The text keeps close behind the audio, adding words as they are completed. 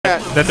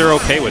that they're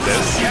okay with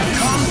this.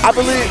 I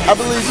believe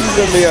he's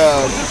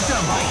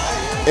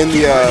in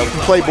the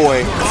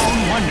Playboy.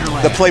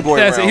 The Playboy.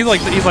 Yeah, realm.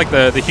 he's like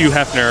the Hugh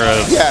Hefner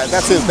of. Yeah,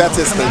 that's his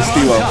thing,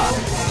 Stilo.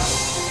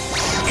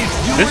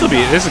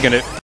 This is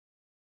gonna.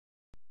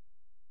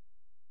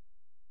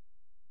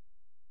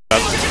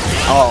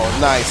 Oh,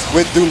 nice.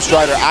 With Doom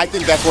Strider, I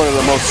think that's one of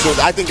the most.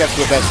 I think that's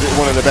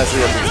one of the best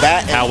heroes.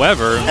 That.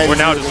 However, we're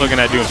now just looking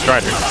at Doom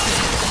Strider.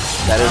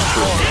 That is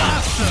true.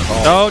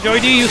 Oh,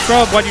 JoeyD, you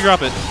scrub. Why'd you drop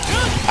it?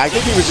 I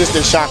think he was just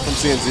in shock from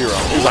seeing Zero.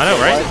 I know,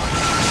 right?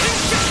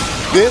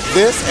 This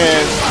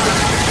and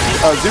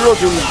Zero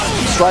Doom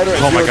Strider and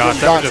oh my Zero gosh,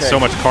 Doom there was Dante. just so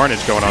much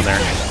carnage going on there.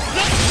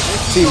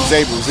 Team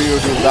Zabu, Zero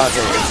Doom Dante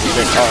is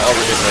even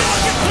ridiculous.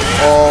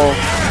 Oh,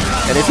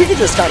 and if he could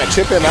just kind of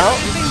chip him out.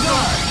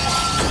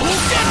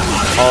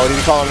 Oh, did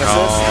he call an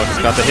assist? Oh,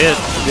 just got the hit.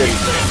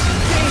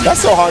 That's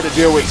so hard to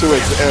deal with too.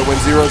 When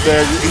Zero's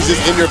there, he's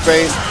just in your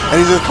face and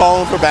he's just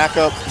calling for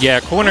backup. Yeah,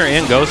 corner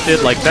and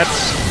ghosted, like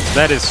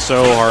that is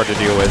so hard to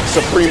deal with.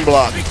 Supreme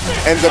block.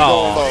 Ends up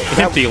going low.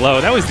 Empty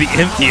low. That was the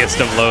emptiest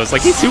of lows.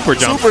 Like he super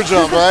jumped. Super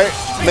jump, right?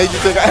 Made you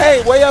think,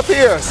 hey, way up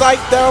here, sight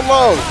down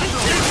low.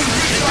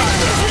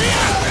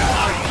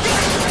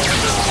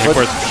 And of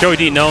course,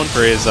 JoeyD known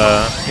for his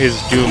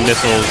Doom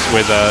missiles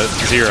with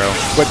Zero.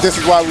 But this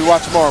is why we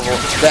watch Marvel.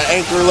 That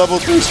anchor level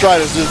 3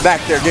 Strider's just back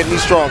there getting me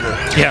stronger.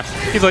 Yeah,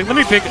 he's like, let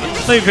me pick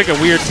a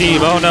weird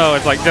team. Oh no,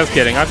 it's like, just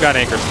kidding. I've got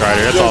Anchor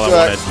Strider. That's all I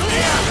wanted.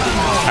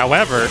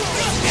 However,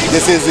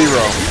 this is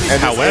Zero,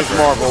 and this is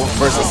Marvel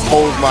versus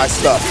Hold My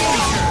Stuff.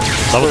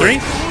 Level 3,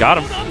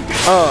 got him.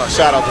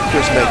 Shout out to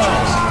Chris Matrix.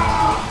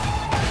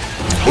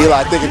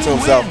 Eli thinking to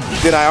himself,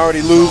 did I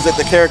already lose at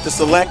the character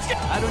select?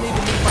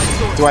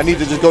 Do I need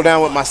to just go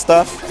down with my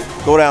stuff?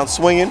 Go down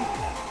swinging?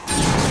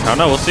 I don't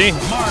know, we'll see.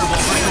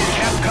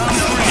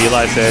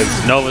 Eli says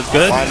Nova's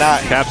good. Why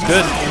not? Cap's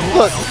good.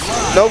 Look,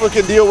 Nova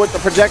can deal with the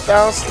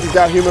projectiles. He's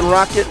got human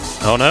rocket.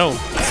 Oh no.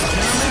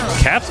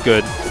 Cap's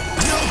good.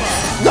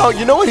 No,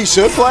 you know what he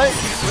should play?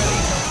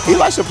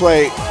 Eli should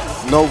play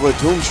Nova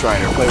Doom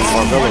Strider. Play with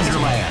Marvello's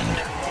team.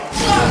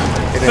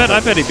 I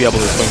bet he'd be able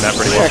to swing that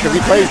pretty well. Yeah, because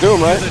he plays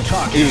Doom, right?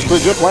 He was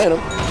legit playing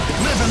him.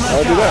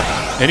 I'll do that.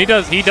 And he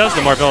does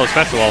the Marvello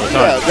special all the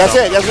time. Yeah, that's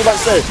it. That's what I'm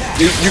about to say.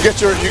 You get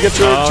your 2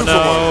 for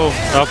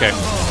 1. Okay.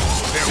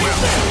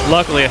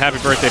 Luckily, a happy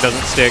birthday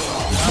doesn't stick,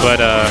 but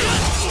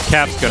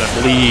Cap's gonna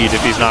bleed if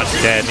he's not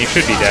dead. He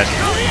should be dead.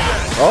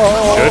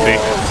 Oh. Should be.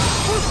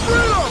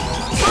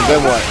 And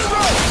then what?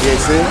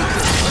 EAC?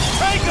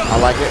 I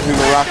like it.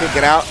 Human rocket,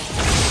 get out.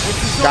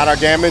 Got our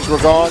damage.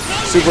 We're gone.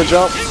 Super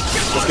jump.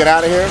 Let's get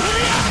out of here.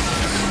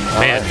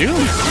 Man, dude,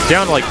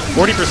 down to like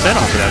 40%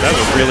 off of that. That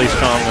was a really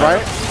strong,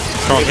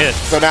 strong hit.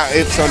 So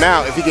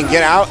now, if he can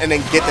get out and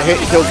then get the hit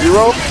and kill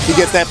Zero, he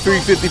gets that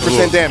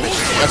 350% damage.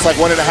 That's like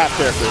 1.5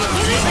 characters.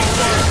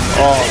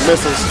 Oh,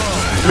 misses.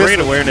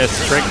 Great awareness,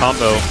 great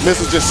combo.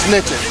 Misses just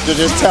snitching. They're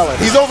just telling.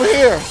 He's over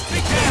here.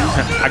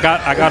 I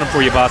got him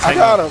for you, boss. I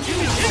got him.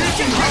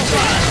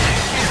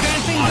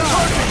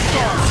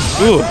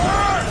 Ooh.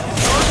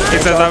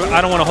 He says,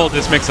 I don't want to hold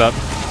this mix-up.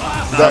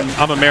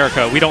 I'm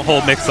America. We don't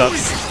hold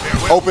mix-ups.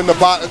 Open the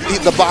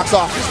box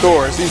office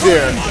doors. He's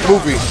here.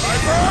 Movie.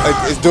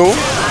 It's Doom?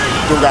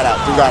 Doom got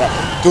out. Doom got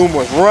out. Doom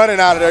was running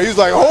out of there. He was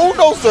like, oh,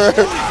 no, sir.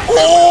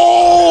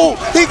 Oh!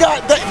 He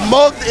got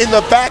mugged in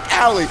the back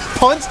alley.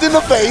 Punched in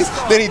the face.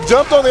 Then he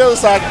jumped on the other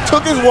side,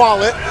 took his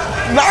wallet,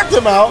 knocked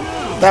him out.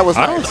 That was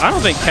nice. I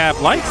don't think Cap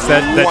likes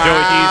that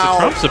JoeyD's a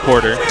Trump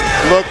supporter.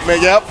 Look,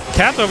 man, yep.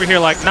 Cap's over here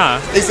like, nah.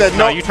 He said,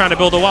 no. You trying to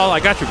build a wall? I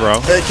got you, bro.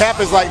 And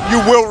Cap is like, you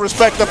will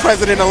respect the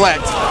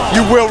president-elect.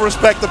 You will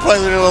respect the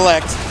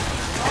president-elect.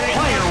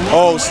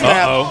 Oh,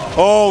 snap.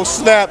 Oh,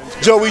 snap.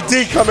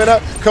 JoeyD coming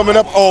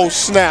up. Oh,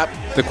 snap.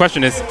 The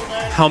question is,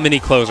 how many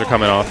clothes are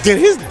coming off? Did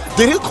his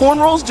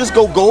cornrows just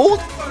go gold?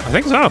 I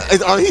think so.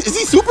 Is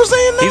he Super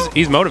Saiyan now?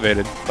 He's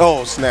motivated.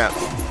 Oh, snap.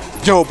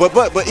 Joe,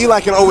 but Eli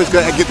can always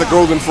get the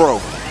golden throw.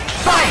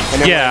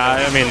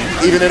 Yeah, I mean,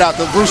 even it out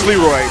to Bruce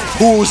Leroy.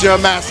 Who's your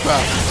master?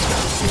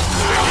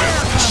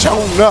 Show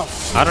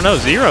enough. I don't know.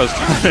 Zero's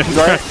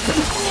right?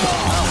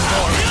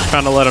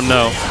 Trying to let him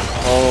know.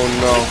 Oh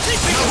no!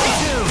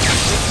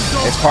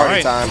 It's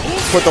party time.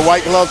 Put the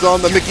white gloves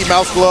on, the Mickey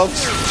Mouse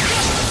gloves.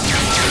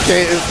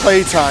 Okay,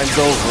 playtime's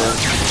over.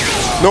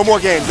 No more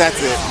games.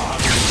 That's it.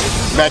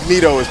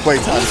 Magneto is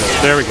playtime's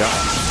over. There we go.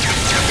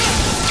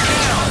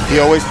 He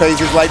always pays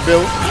his light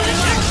bill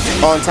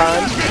on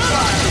time.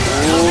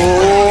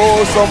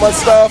 Oh, so much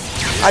stuff.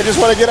 I just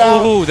want to get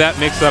out. Ooh, that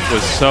mix-up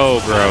was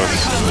so gross.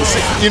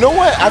 You know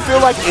what? I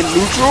feel like in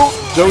neutral,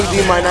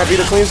 JoeyD might not be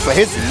the cleanest, but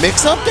his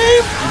mix-up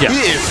game,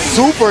 he is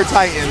super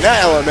tight in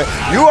that element.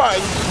 You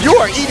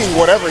are eating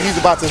whatever he's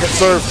about to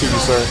serve to you,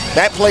 sir.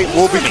 That plate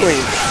will be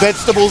clean,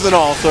 vegetables and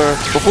all, sir,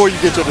 before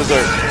you get your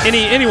dessert.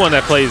 Anyone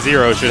that plays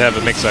Zero should have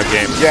a mix-up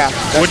game. Yeah,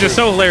 which is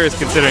so hilarious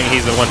considering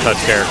he's a one-touch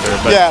character.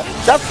 But yeah,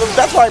 that's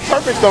why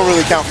perfects don't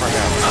really count for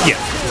him. Yeah.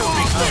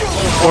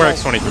 Or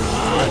X23.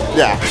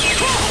 Yeah.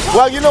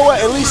 Well, you know what?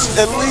 At least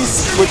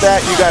with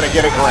that, you gotta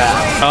get a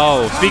grab.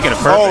 Oh, speaking of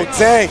Oh, perfect.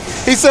 dang!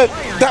 He said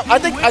that. I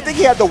think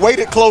he had the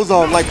weighted clothes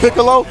on, like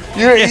Piccolo.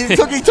 He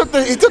took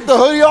the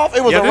hoodie off.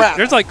 It was a wrap.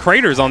 There's like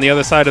craters on the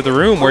other side of the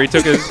room where he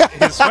took his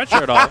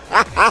sweatshirt off.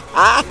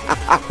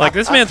 Like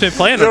this man's been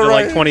playing under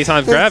like 20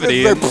 times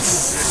gravity.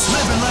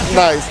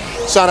 Nice.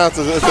 Shout out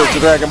to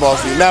Dragon Ball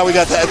Z. Now we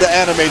got the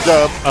anime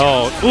dub.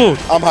 Oh, ooh.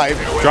 I'm hyped.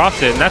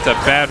 Dropped it, and that's a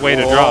bad way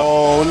to drop.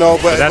 Oh, no,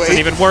 but that's an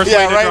even worse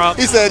way to drop.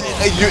 He said,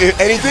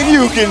 anything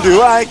you can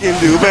do, I can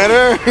do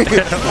better.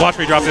 Watch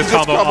me drop this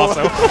combo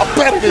also.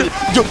 Better than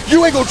you.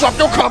 You ain't going to drop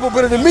your combo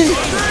better than me.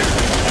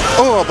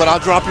 Oh, but I'll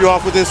drop you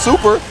off with this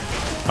super.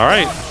 All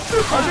right.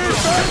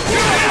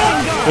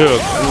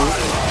 Ugh.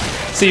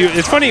 See,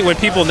 it's funny when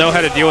people know how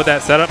to deal with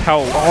that setup,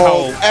 how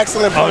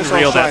excellent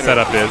unreal that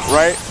setup is.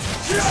 Right?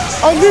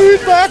 I need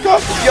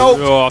backup.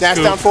 Yo, dash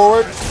down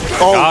forward.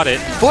 Oh, got it.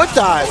 Foot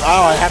dive.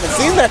 Oh, I haven't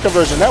seen that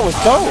conversion. That was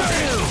dope.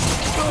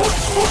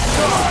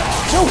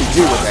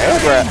 JoeyD with the air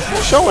grab,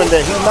 showing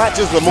that he's not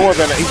just he's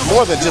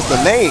more than just a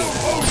name.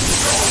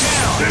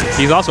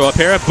 He's also a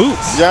pair of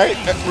boots. Right?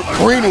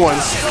 Green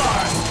ones.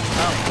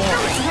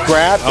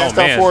 Grab, dash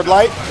down forward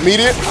light,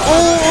 immediate.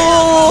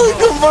 Oh, he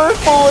convert,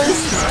 boys.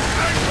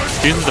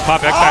 Using the pop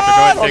X Factor, go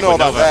ahead and take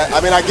with Nova. That.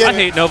 I mean, I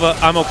hate Nova.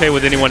 I'm okay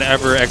with anyone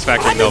ever X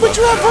Factoring Nova. But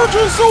you have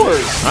Virtual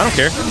Swords. I don't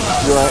care.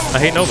 You're right.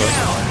 I hate Nova.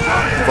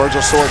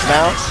 Virtual Swords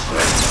now.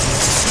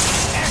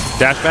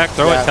 Dash back,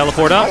 throw it,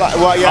 teleport up.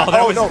 Well, yeah.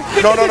 Oh, no,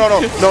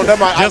 never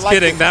mind. Just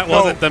kidding. That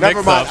wasn't the mix-up.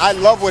 Never mind. I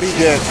love what he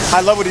did.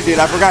 I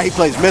forgot he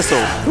plays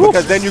missile.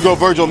 Because then you go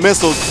Virgil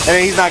missiles, and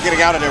then he's not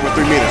getting out of there with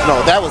 3 meters.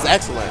 No, that was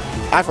excellent.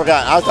 I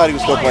forgot. I thought he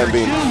was still playing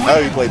Beam.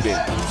 Oh, he played Beam.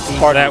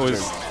 That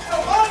was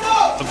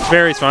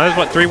very strong. That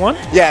was what, 3-1?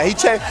 Yeah, he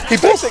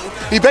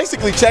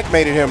basically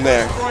checkmated him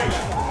there.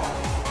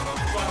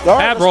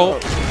 Bad roll.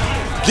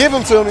 Give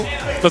him to me.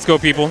 Let's go,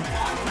 people.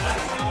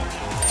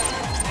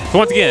 So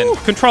once again,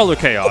 controller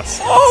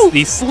chaos.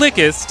 The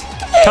slickest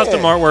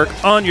custom artwork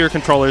on your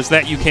controllers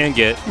that you can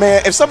get.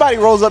 Man, if somebody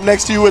rolls up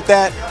next to you with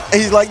that,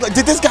 and he's like,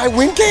 did this guy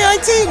win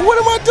KIT? What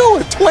am I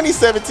doing?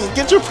 2017,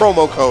 get your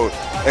promo code.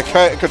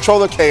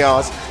 Controller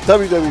chaos,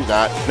 www.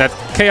 That's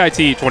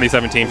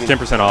KIT17 for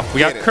 10% off. We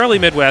got Curly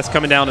Midwest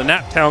coming down to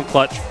Naptown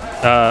Clutch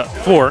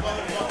 4.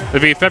 It'll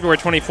be February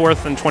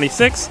 24th and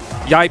 26th.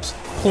 Yipes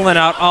pulling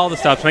out all the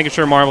stops, making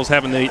sure Marvel's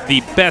having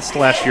the best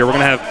last year. We're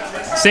going to have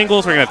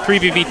singles. We're going to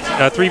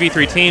have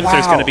 3v3 teams. Wow.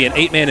 There's going to be an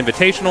 8-man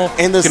invitational.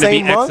 In the There's going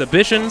to be month?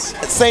 exhibitions.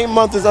 Same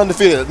month is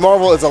undefeated.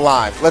 Marvel is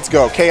alive. Let's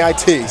go.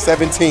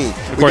 KIT17.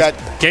 Of course, got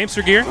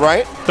Gamester Gear.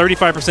 Right.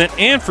 35%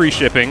 and free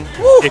shipping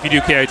if you do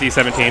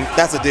KIT17.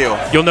 That's a deal.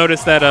 You'll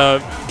notice that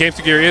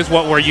Gamester Gear is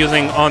what we're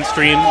using on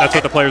stream. That's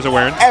what the players are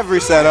wearing. Every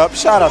setup.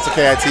 Shout out to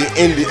KIT.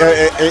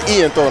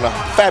 Ian throwing a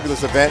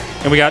fabulous event.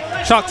 And we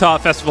got Choctaw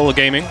Festival of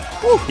Gaming.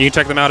 Woo. You can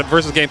check them out at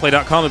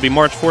versusgameplay.com. It'll be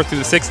March 4th through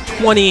the 6th.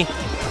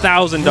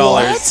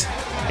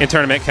 $20,000 in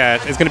tournament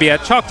cash. It's going to be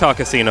at Choctaw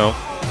Casino.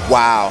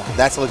 Wow,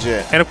 that's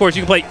legit. And of course,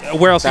 you can play.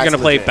 Where else are you going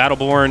to play?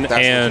 Battleborn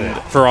and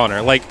For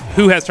Honor. Like,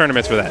 who has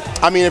tournaments for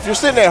that? I mean, if you're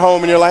sitting at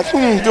home and you're like,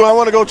 do I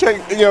want to go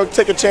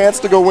take a chance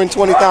to go win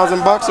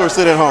 $20,000 or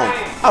sit at home?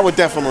 I would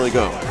definitely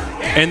go.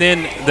 And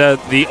then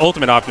the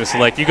ultimate option is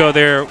select. You go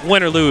there,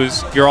 win or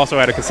lose. You're also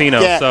at a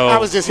casino. Yeah, so I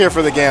was just here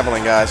for the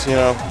gambling, guys. You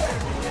know.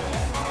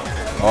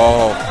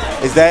 Oh,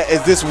 is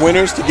this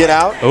winners to get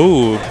out?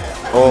 Oh.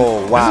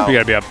 Oh wow. This is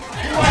going to be a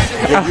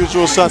your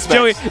usual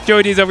suspects.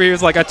 JoeyD's over here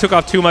is like, I took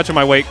off too much of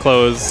my weight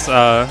clothes.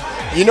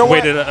 You know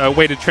what?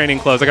 Weighted training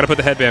clothes. I got to put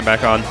the headband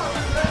back on.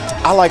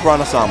 I like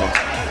Ranasama.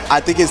 I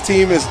think his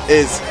team is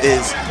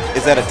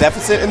at a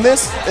deficit in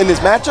this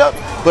matchup,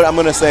 but I'm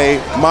gonna say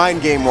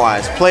mind game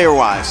wise, player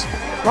wise,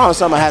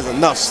 Ranasama has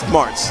enough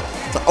smarts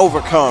to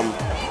overcome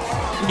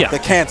the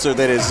cancer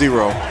that is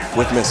Zero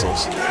with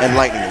missiles and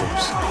lightning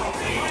loops.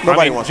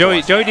 Nobody wants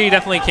JoeyD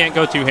definitely can't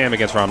go too ham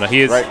against Ramna.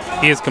 He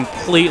is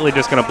completely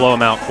just going to blow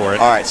him out for it.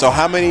 All right, so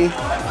how many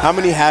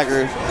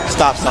Haggard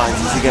stop signs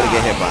is he going to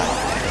get hit by?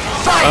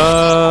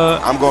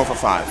 I'm going for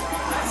 5.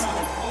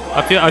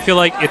 I feel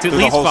like it's at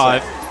least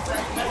 5.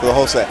 For the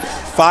whole set.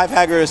 5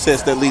 Haggard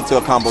assists that lead to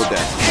a combo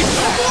death.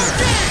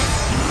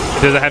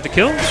 Does it have to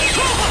kill?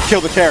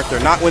 Kill the character,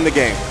 not win the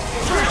game.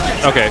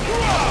 Okay.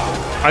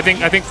 I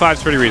think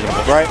 5's pretty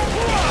reasonable. Right?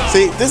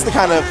 See, this is the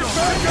kind of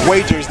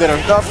wagers that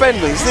are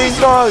friendly. See, you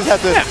don't always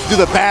have to do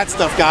the bad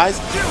stuff, guys.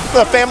 It's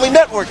a family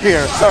network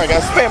here. Sorry,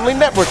 guys, family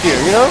network here,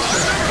 you know?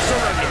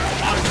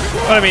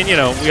 But I mean, you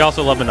know, we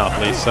also love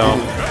Monopoly, so.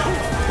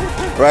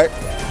 Right?